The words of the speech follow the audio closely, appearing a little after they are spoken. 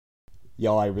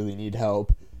Y'all, I really need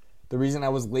help. The reason I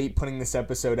was late putting this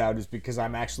episode out is because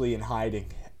I'm actually in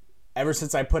hiding. Ever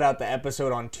since I put out the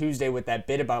episode on Tuesday with that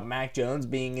bit about Mac Jones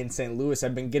being in St. Louis,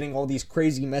 I've been getting all these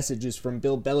crazy messages from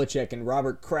Bill Belichick and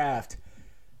Robert Kraft.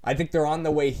 I think they're on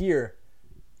the way here.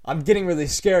 I'm getting really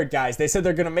scared, guys. They said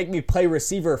they're going to make me play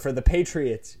receiver for the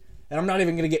Patriots. And I'm not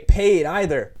even going to get paid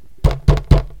either.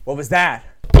 What was that?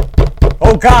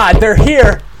 Oh God, they're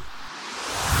here!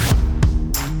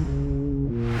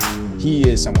 He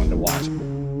is someone to watch.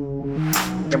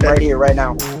 I'm right here, right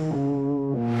now.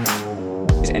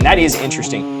 And that is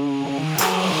interesting.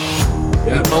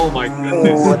 Yeah. Oh my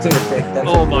goodness. Oh, that's a good pick.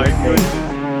 Oh my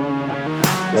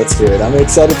goodness. Let's do it. I'm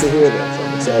excited to hear this.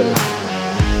 I'm excited.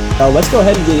 Let's go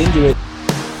ahead and get into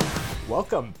it.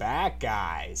 Welcome back,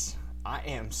 guys. I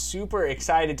am super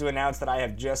excited to announce that I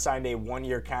have just signed a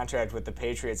one-year contract with the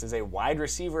Patriots as a wide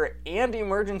receiver and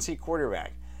emergency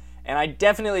quarterback. And I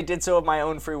definitely did so of my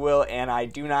own free will, and I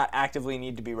do not actively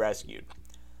need to be rescued.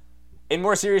 In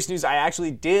more serious news, I actually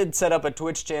did set up a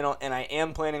Twitch channel, and I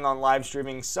am planning on live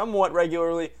streaming somewhat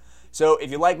regularly. So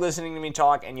if you like listening to me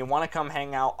talk and you want to come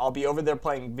hang out, I'll be over there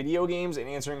playing video games and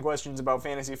answering questions about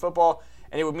fantasy football,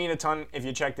 and it would mean a ton if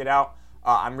you checked it out.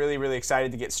 I'm really, really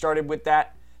excited to get started with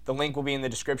that. The link will be in the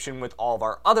description with all of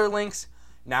our other links.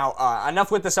 Now,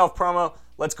 enough with the self-promo.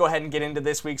 Let's go ahead and get into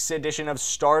this week's edition of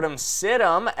Stardom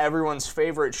Sit-em, everyone's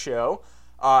favorite show.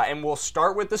 And we'll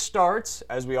start with the starts,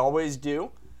 as we always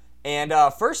do. And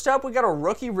first up, we got a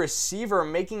rookie receiver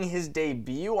making his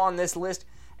debut on this list,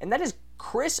 and that is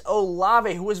Chris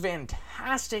Olave, who was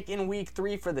fantastic in Week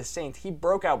 3 for the Saints. He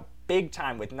broke out big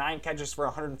time with 9 catches for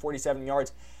 147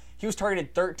 yards. He was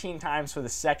targeted 13 times for the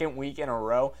second week in a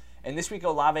row. And this week,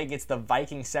 Olave gets the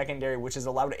Viking secondary, which has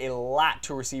allowed a lot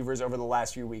to receivers over the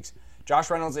last few weeks.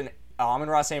 Josh Reynolds and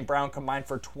Amon-Ra St. Brown combined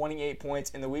for 28 points.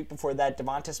 In the week before that,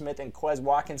 Devonta Smith and Quez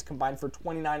Watkins combined for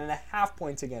 29.5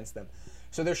 points against them.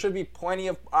 So there should be plenty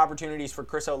of opportunities for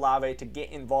Chris Olave to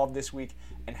get involved this week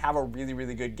and have a really,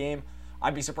 really good game.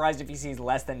 I'd be surprised if he sees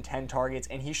less than 10 targets,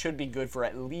 and he should be good for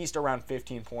at least around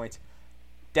 15 points.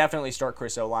 Definitely start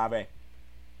Chris Olave.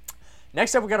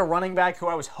 Next up, we got a running back who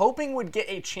I was hoping would get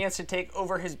a chance to take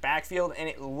over his backfield, and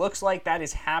it looks like that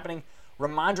is happening.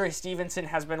 Ramondre Stevenson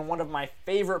has been one of my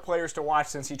favorite players to watch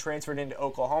since he transferred into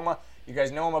Oklahoma. You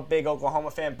guys know I'm a big Oklahoma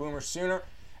fan, Boomer Sooner,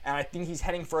 and I think he's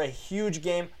heading for a huge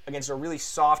game against a really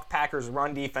soft Packers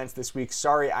run defense this week.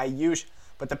 Sorry, Ayush,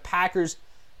 but the Packers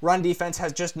run defense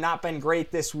has just not been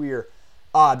great this year.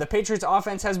 The Patriots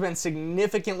offense has been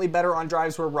significantly better on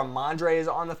drives where Ramondre is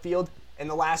on the field in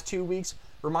the last 2 weeks.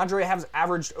 Ramondre has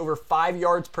averaged over 5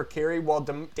 yards per carry, while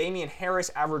Damian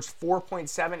Harris averaged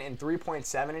 4.7 and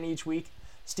 3.7 in each week.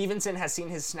 Stevenson has seen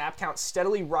his snap count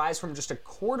steadily rise from just a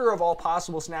quarter of all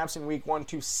possible snaps in Week 1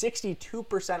 to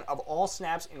 62% of all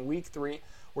snaps in Week 3,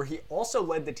 where he also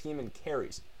led the team in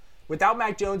carries. Without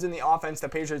Mac Jones in the offense, the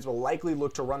Patriots will likely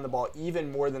look to run the ball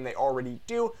even more than they already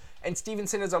do, and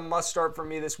Stevenson is a must-start for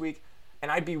me this week,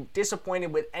 and I'd be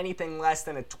disappointed with anything less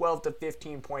than a 12 to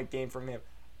 15-point game from him.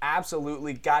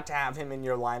 Absolutely got to have him in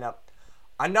your lineup.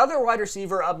 Another wide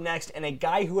receiver up next, and a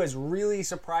guy who has really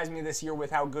surprised me this year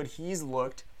with how good he's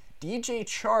looked. DJ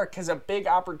Chark has a big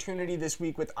opportunity this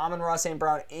week with Amon-Ra St.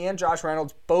 Brown and Josh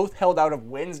Reynolds both held out of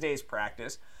Wednesday's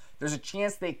practice. There's a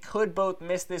chance they could both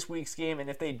miss this week's game, and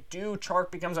if they do,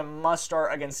 Chark becomes a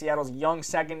must-start against Seattle's young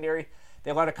secondary. They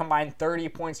allowed a combined 30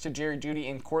 points to Jerry Jeudy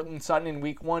and Courtland Sutton in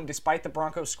Week 1, despite the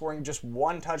Broncos scoring just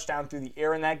 1 touchdown through the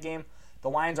air in that game. The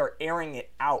Lions are airing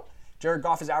it out. Jared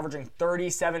Goff is averaging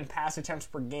 37 pass attempts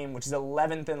per game, which is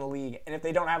 11th in the league. And if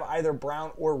they don't have either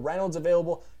Brown or Reynolds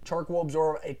available, Chark will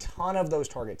absorb a ton of those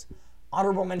targets.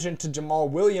 Honorable mention to Jamal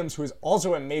Williams, who is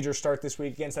also a major start this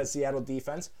week against that Seattle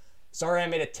defense. Sorry I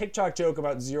made a TikTok joke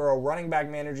about 0 running back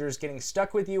managers getting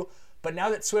stuck with you, but now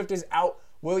that Swift is out,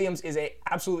 Williams is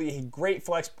absolutely a great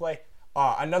flex play.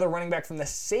 Another running back from the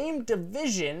same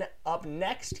division up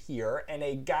next here, and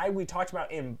a guy we talked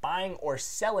about in buying or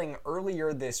selling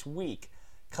earlier this week,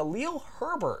 Khalil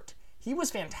Herbert. He was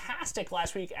fantastic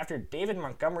last week after David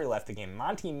Montgomery left the game.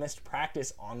 Monty missed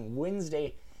practice on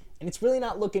Wednesday, and it's really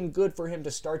not looking good for him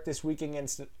to start this weekend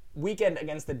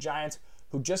against the Giants,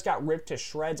 who just got ripped to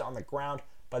shreds on the ground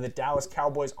by the Dallas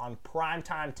Cowboys on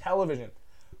primetime television.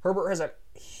 Herbert has a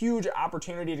huge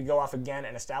opportunity to go off again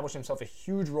and establish himself a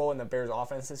huge role in the Bears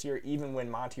offense this year, even when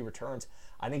Monty returns.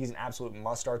 I think he's an absolute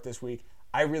must-start this week.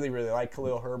 I really, really like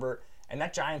Khalil Herbert. And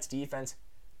that Giants defense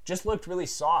just looked really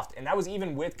soft. And that was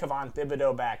even with Kayvon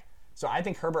Thibodeau back. So I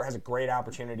think Herbert has a great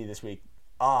opportunity this week.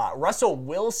 Russell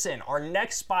Wilson, our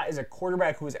next spot, is a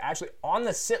quarterback who is actually on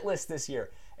the sit list this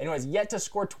year and who has yet to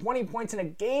score 20 points in a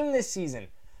game this season.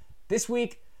 This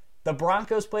week, The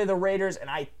Broncos play the Raiders, and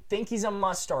I think he's a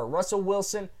must-start. Russell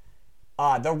Wilson,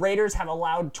 the Raiders have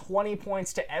allowed 20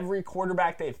 points to every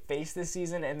quarterback they've faced this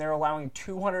season, and they're allowing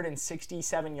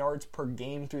 267 yards per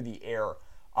game through the air.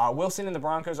 Wilson and the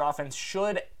Broncos offense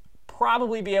should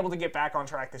probably be able to get back on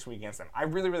track this week against them. I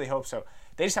really, really hope so.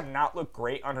 They just have not looked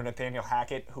great under Nathaniel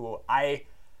Hackett, who I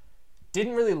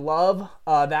didn't really love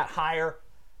that hire,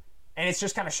 and it's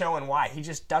just kind of showing why. He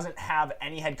just doesn't have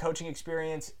any head coaching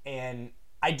experience, and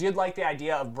I did like the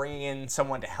idea of bringing in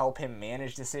someone to help him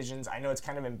manage decisions. I know it's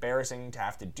kind of embarrassing to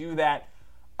have to do that,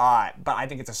 but I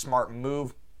think it's a smart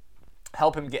move.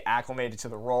 Help him get acclimated to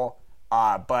the role,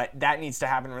 but that needs to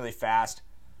happen really fast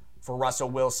for Russell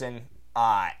Wilson.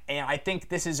 And I think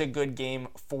this is a good game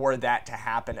for that to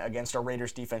happen against a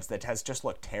Raiders defense that has just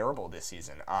looked terrible this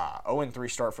season.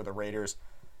 0-3 start for the Raiders.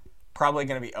 Probably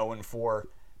going to be 0-4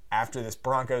 after this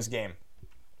Broncos game.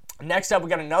 Next up, we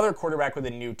got another quarterback with a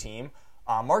new team.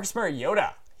 Marcus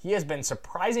Mariota. He has been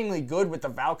surprisingly good with the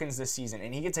Falcons this season,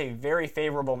 and he gets a very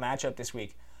favorable matchup this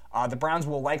week. The Browns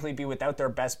will likely be without their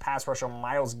best pass rusher,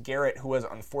 Myles Garrett, who was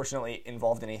unfortunately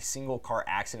involved in a single car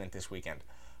accident this weekend.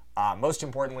 Most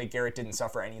importantly, Garrett didn't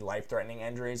suffer any life-threatening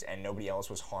injuries, and nobody else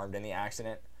was harmed in the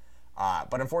accident.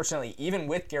 But unfortunately, even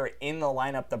with Garrett in the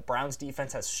lineup, the Browns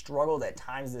defense has struggled at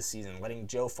times this season, letting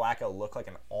Joe Flacco look like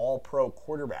an all-pro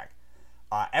quarterback.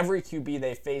 Every QB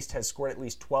they faced has scored at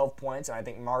least 12 points, and I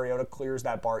think Mariota clears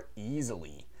that bar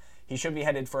easily. He should be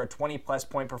headed for a 20-plus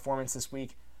point performance this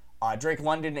week. Drake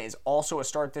London is also a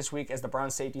start this week, as the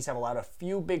Browns safeties have allowed a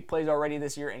few big plays already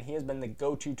this year, and he has been the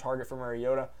go-to target for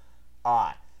Mariota.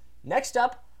 Next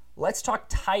up, let's talk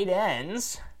tight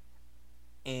ends.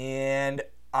 And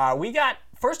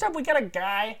first up, we got a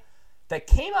guy that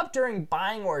came up during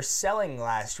buying or selling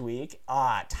last week,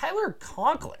 Tyler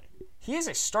Conklin. He is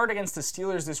a start against the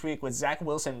Steelers this week with Zach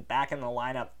Wilson back in the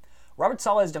lineup. Robert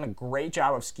Saleh has done a great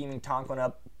job of scheming Conklin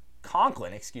up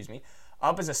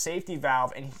as a safety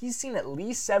valve, and he's seen at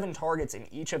least 7 targets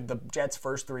in each of the Jets'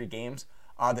 first 3 games.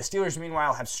 The Steelers,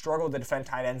 meanwhile, have struggled to defend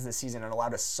tight ends this season and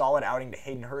allowed a solid outing to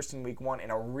Hayden Hurst in Week 1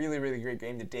 and a really, really great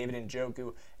game to David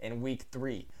Njoku in Week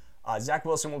 3. Zach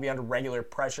Wilson will be under regular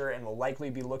pressure and will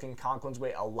likely be looking Conklin's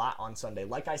way a lot on Sunday.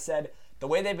 Like I said, the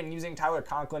way they've been using Tyler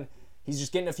Conklin, he's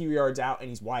just getting a few yards out and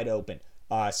he's wide open.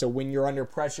 So when you're under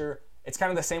pressure, it's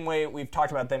kind of the same way we've talked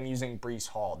about them using Breece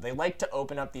Hall. They like to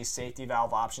open up these safety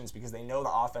valve options because they know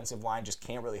the offensive line just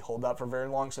can't really hold up for very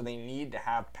long, so they need to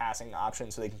have passing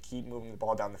options so they can keep moving the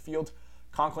ball down the field.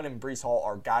 Conklin and Breece Hall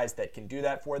are guys that can do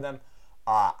that for them.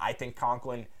 I think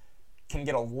Conklin can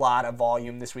get a lot of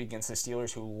volume this week against the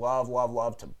Steelers, who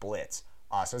love to blitz.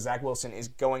 So Zach Wilson is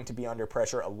going to be under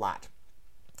pressure a lot.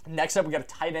 Next up, we got a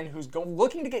tight end who's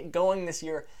looking to get going this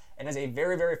year and has a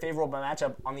very, very favorable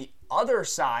matchup on the other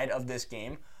side of this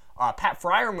game. Pat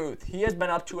Freiermuth, he has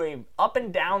been off to an up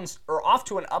and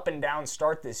down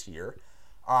start this year.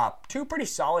 2 pretty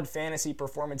solid fantasy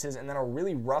performances and then a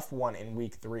really rough one in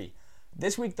Week 3.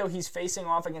 This week, though, he's facing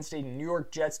off against a New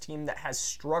York Jets team that has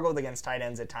struggled against tight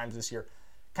ends at times this year.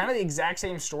 Kind of the exact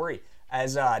same story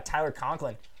as Tyler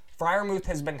Conklin. Freiermuth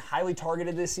has been highly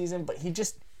targeted this season, but he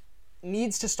just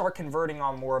needs to start converting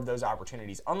on more of those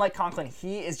opportunities. Unlike Conklin,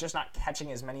 he is just not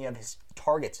catching as many of his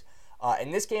targets.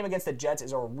 And this game against the Jets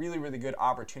is a really, really good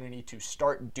opportunity to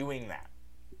start doing that.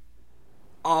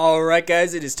 All right,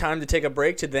 guys, it is time to take a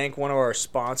break to thank one of our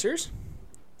sponsors.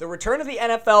 The return of the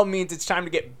NFL means it's time to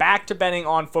get back to betting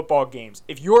on football games.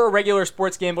 If you're a regular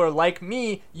sports gambler like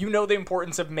me, you know the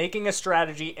importance of making a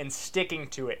strategy and sticking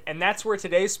to it. And that's where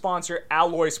today's sponsor,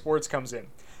 Alloy Sports, comes in.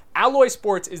 Alloy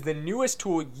Sports is the newest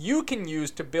tool you can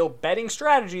use to build betting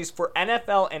strategies for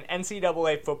NFL and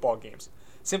NCAA football games.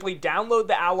 Simply download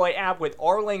the Alloy app with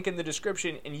our link in the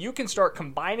description and you can start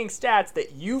combining stats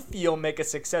that you feel make a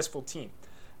successful team.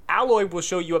 Alloy will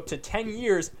show you up to 10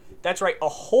 years, that's right, a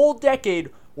whole decade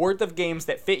worth of games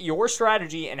that fit your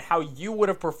strategy and how you would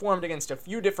have performed against a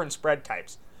few different spread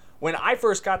types. When I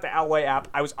first got the Alloy app,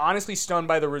 I was honestly stunned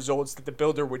by the results that the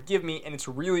builder would give me, and it's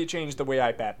really changed the way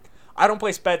I bet. I don't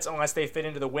place bets unless they fit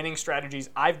into the winning strategies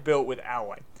I've built with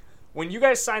Alloy. When you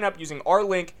guys sign up using our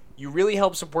link, you really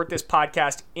help support this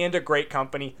podcast and a great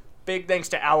company. Big thanks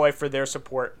to Alloy for their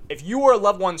support. If you or a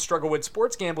loved one struggle with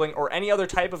sports gambling or any other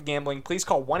type of gambling, please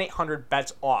call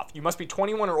 1-800-BETS-OFF. You must be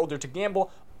 21 or older to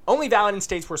gamble. Only valid in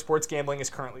states where sports gambling is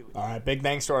currently legal. All right, big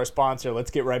thanks to our sponsor. Let's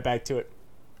get right back to it.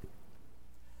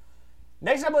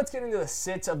 Next up, let's get into the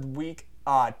sits of the week.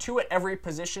 2 at every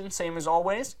position, same as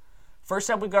always. First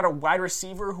up, we've got a wide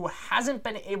receiver who hasn't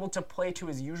been able to play to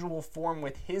his usual form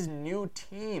with his new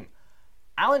team.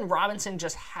 Allen Robinson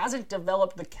just hasn't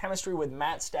developed the chemistry with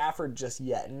Matt Stafford just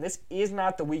yet, and this is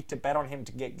not the week to bet on him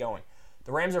to get going.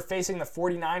 The Rams are facing the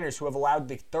 49ers, who have allowed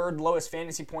the third lowest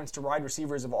fantasy points to wide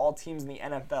receivers of all teams in the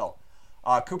NFL.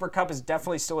 Cooper Kupp is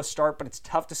definitely still a start, but it's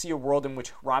tough to see a world in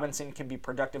which Robinson can be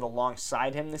productive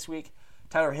alongside him this week.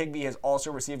 Tyler Higbee has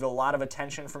also received a lot of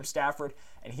attention from Stafford,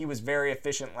 and he was very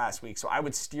efficient last week. So I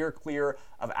would steer clear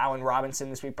of Allen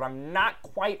Robinson this week, but I'm not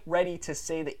quite ready to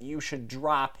say that you should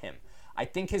drop him. I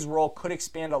think his role could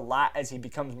expand a lot as he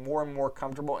becomes more and more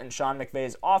comfortable in Sean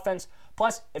McVay's offense.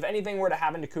 Plus, if anything were to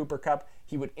happen to Cooper Kupp,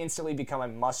 he would instantly become a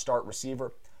must-start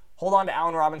receiver. Hold on to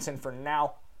Allen Robinson for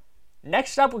now.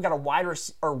 Next up, we've got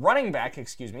a running back,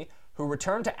 who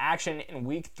returned to action in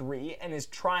Week 3 and is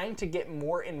trying to get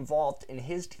more involved in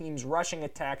his team's rushing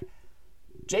attack.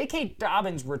 J.K.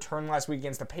 Dobbins returned last week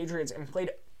against the Patriots and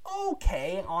played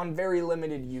okay on very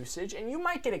limited usage, and you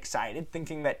might get excited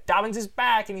thinking that Dobbins is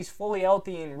back and he's fully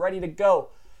healthy and ready to go,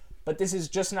 but this is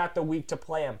just not the week to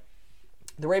play him.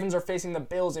 The Ravens are facing the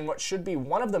Bills in what should be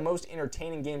one of the most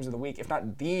entertaining games of the week, if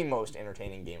not the most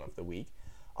entertaining game of the week.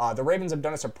 The Ravens have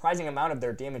done a surprising amount of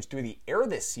their damage through the air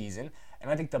this season, and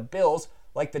I think the Bills,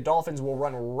 like the Dolphins, will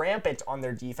run rampant on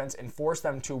their defense and force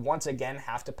them to once again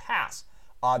have to pass.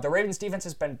 The Ravens' defense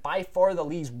has been by far the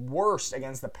league's worst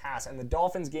against the pass, and the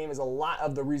Dolphins' game is a lot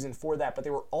of the reason for that, but they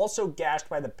were also gashed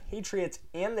by the Patriots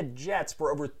and the Jets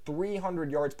for over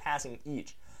 300 yards passing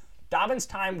each. Dobbins'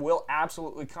 time will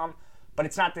absolutely come, but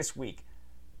it's not this week.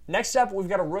 Next up, we've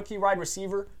got a rookie wide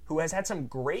receiver who has had some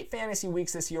great fantasy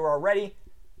weeks this year already.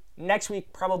 Next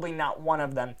week, probably not one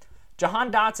of them.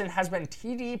 Jahan Dotson has been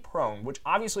TD prone, which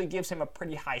obviously gives him a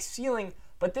pretty high ceiling,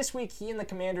 but this week he and the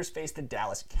Commanders face the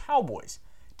Dallas Cowboys.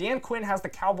 Dan Quinn has the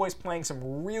Cowboys playing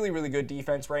some really, really good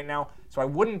defense right now, so I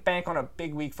wouldn't bank on a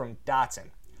big week from Dotson.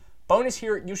 Bonus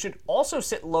here, you should also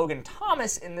sit Logan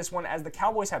Thomas in this one, as the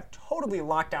Cowboys have totally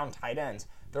locked down tight ends.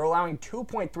 They're allowing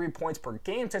 2.3 points per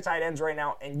game to tight ends right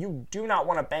now, and you do not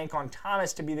want to bank on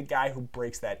Thomas to be the guy who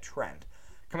breaks that trend.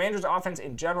 Commanders' offense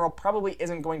in general probably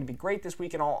isn't going to be great this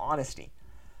week in all honesty.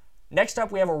 Next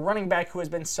up, we have a running back who has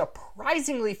been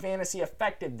surprisingly fantasy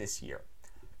effective this year.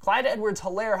 Clyde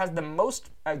Edwards-Helaire has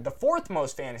the fourth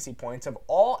most fantasy points of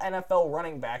all NFL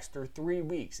running backs through 3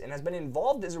 weeks and has been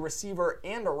involved as a receiver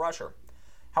and a rusher.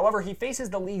 However, he faces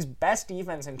the league's best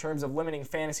defense in terms of limiting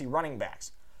fantasy running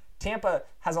backs. Tampa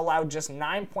has allowed just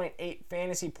 9.8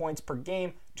 fantasy points per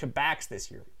game to backs this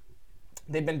year.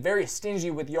 They've been very stingy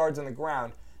with yards on the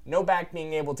ground, no back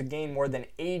being able to gain more than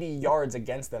 80 yards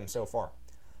against them so far.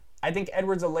 I think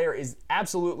Edwards-Helaire is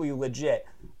absolutely legit.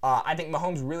 I think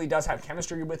Mahomes really does have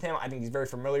chemistry with him. I think he's very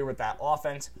familiar with that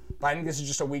offense, but I think this is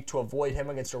just a week to avoid him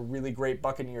against a really great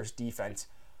Buccaneers defense.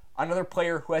 Another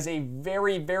player who has a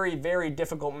very, very, very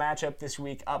difficult matchup this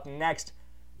week up next,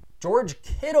 George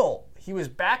Kittle. He was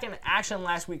back in action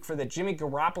last week for the Jimmy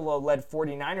Garoppolo-led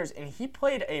 49ers, and he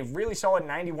played a really solid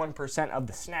 91% of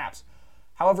the snaps.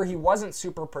 However, he wasn't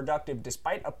super productive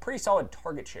despite a pretty solid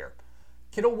target share.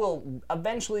 Kittle will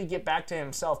eventually get back to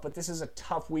himself, but this is a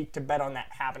tough week to bet on that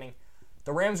happening.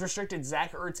 The Rams restricted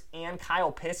Zach Ertz and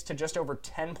Kyle Pitts to just over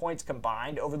 10 points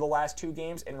combined over the last 2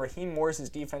 games, and Raheem Morris's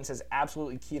defense has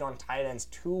absolutely keyed on tight ends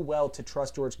too well to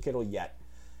trust George Kittle yet.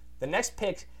 The next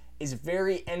pick is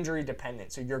very injury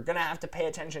dependent, so you're going to have to pay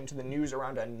attention to the news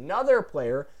around another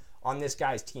player on this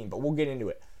guy's team, but we'll get into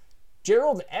it.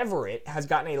 Gerald Everett has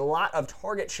gotten a lot of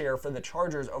target share for the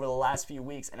Chargers over the last few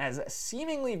weeks and has a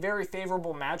seemingly very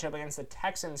favorable matchup against the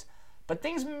Texans, but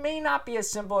things may not be as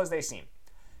simple as they seem.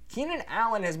 Keenan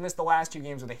Allen has missed the last 2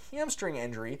 games with a hamstring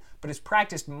injury, but has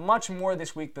practiced much more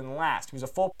this week than last. He was a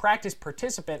full practice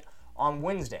participant on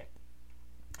Wednesday.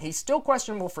 He's still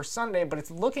questionable for Sunday, but it's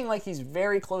looking like he's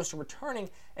very close to returning,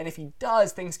 and if he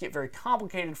does, things get very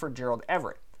complicated for Gerald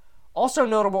Everett. Also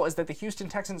notable is that the Houston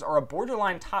Texans are a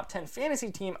borderline top 10 fantasy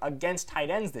team against tight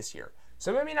ends this year,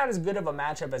 so maybe not as good of a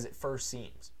matchup as it first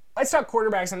seems. Let's talk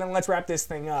quarterbacks and then let's wrap this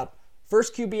thing up.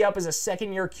 First QB up is a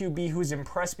second-year QB who's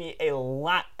impressed me a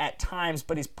lot at times,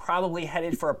 but he's probably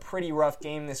headed for a pretty rough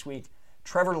game this week.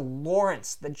 Trevor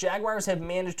Lawrence. The Jaguars have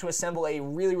managed to assemble a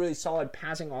really, really solid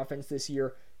passing offense this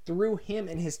year through him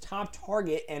and his top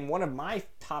target and one of my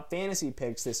top fantasy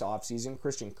picks this offseason,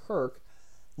 Christian Kirk.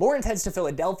 Lawrence heads to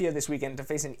Philadelphia this weekend to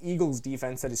face an Eagles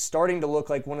defense that is starting to look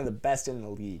like one of the best in the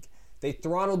league. They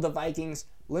throttled the Vikings,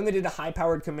 limited a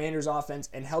high-powered Commanders offense,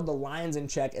 and held the Lions in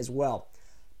check as well.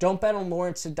 Don't bet on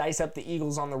Lawrence to dice up the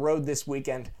Eagles on the road this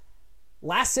weekend.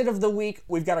 Last sit of the week,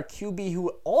 we've got a QB who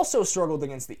also struggled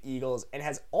against the Eagles and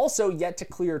has also yet to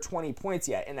clear 20 points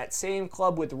yet. In that same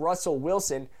club with Russell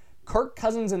Wilson, Kirk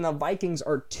Cousins and the Vikings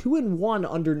are 2-1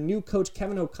 under new coach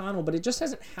Kevin O'Connell, but it just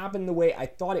hasn't happened the way I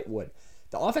thought it would.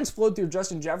 The offense flowed through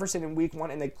Justin Jefferson in week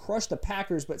 1 and they crushed the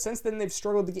Packers, but since then they've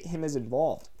struggled to get him as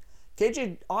involved.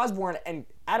 KJ Osborne and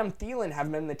Adam Thielen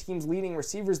have been the team's leading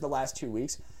receivers the last 2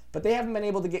 weeks, but they haven't been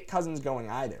able to get Cousins going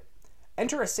either.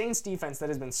 Enter a Saints defense that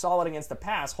has been solid against the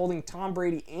pass, holding Tom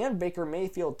Brady and Baker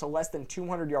Mayfield to less than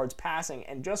 200 yards passing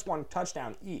and just 1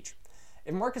 touchdown each.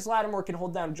 If Marcus Lattimore can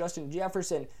hold down Justin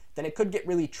Jefferson, then it could get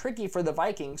really tricky for the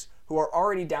Vikings, who are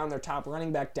already down their top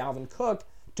running back Dalvin Cook,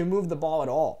 to move the ball at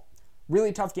all.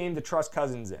 Really tough game to trust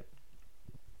Cousins in.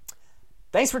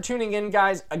 Thanks for tuning in,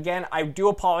 guys. Again, I do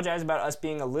apologize about us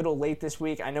being a little late this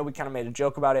week. I know we kind of made a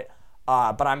joke about it,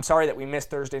 but I'm sorry that we missed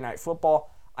Thursday Night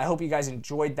Football. I hope you guys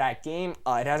enjoyed that game.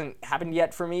 It hasn't happened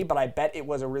yet for me, but I bet it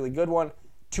was a really good one.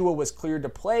 Tua was cleared to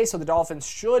play, so the Dolphins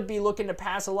should be looking to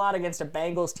pass a lot against a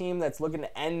Bengals team that's looking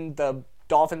to end the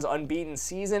Dolphins' unbeaten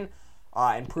season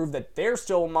and prove that they're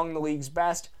still among the league's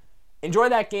best. Enjoy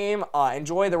that game.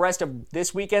 Enjoy the rest of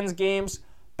this weekend's games.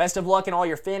 Best of luck in all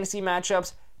your fantasy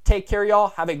matchups. Take care, y'all.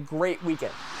 Have a great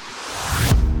weekend.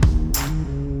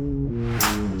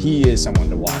 He is someone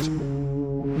to watch.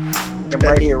 I'm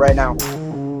right here, right now.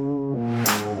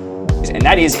 And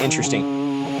that is interesting.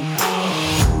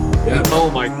 Yeah. Oh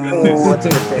my goodness. Oh, that's a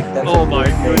good pick. That's Oh a my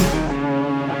good pick.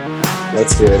 goodness.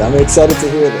 Let's do it. I'm excited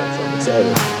to hear this. I'm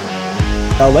excited.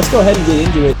 Let's go ahead and get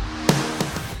into it.